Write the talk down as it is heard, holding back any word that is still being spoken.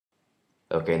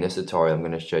Okay, in this tutorial I'm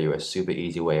going to show you a super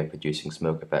easy way of producing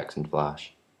smoke effects in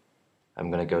Flash. I'm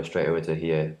going to go straight over to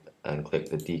here and click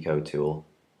the Deco Tool,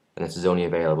 and this is only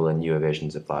available in newer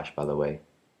versions of Flash, by the way.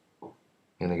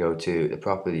 I'm going to go to the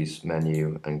Properties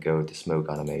menu and go to Smoke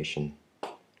Animation.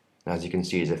 And as you can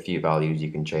see, there's a few values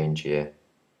you can change here.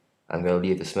 I'm going to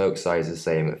leave the smoke size the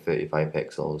same at 35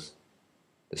 pixels.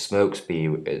 The smoke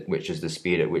speed, which is the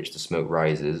speed at which the smoke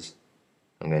rises,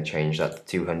 I'm going to change that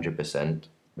to 200%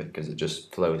 because it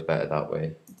just flows better that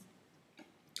way.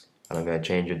 And I'm going to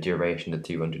change the duration to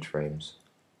 200 frames.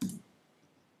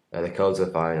 The colors are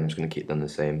fine, I'm just going to keep them the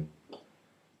same.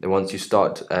 Then once you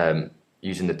start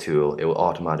using the tool, it will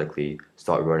automatically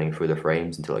start running through the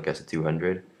frames until it gets to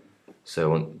 200.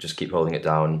 So just keep holding it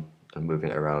down and moving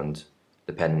it around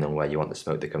depending on where you want the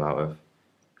smoke to come out of.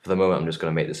 For the moment I'm just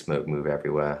going to make the smoke move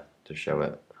everywhere to show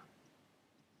it.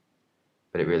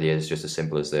 But it really is just as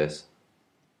simple as this.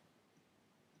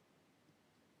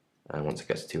 And once it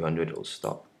gets to 200 it'll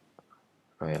stop.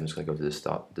 Right, I'm just going to go to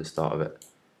the start of it.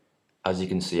 As you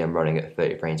can see, I'm running at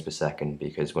 30 frames per second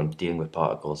because when dealing with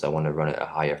particles I want to run at a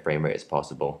higher frame rate as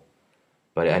possible.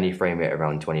 But at any frame rate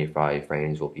around 25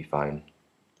 frames will be fine.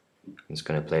 I'm just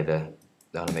going to play the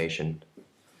animation.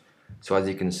 So as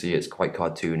you can see, it's quite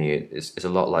cartoony. It's a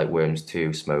lot like Worms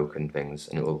 2 smoke and things,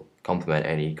 and it will complement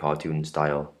any cartoon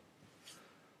style.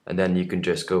 And then you can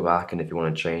just go back, and if you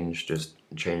want to change, just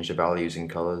change the values and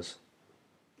colors.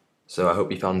 So I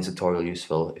hope you found this tutorial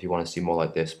useful. If you want to see more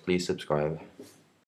like this, please subscribe.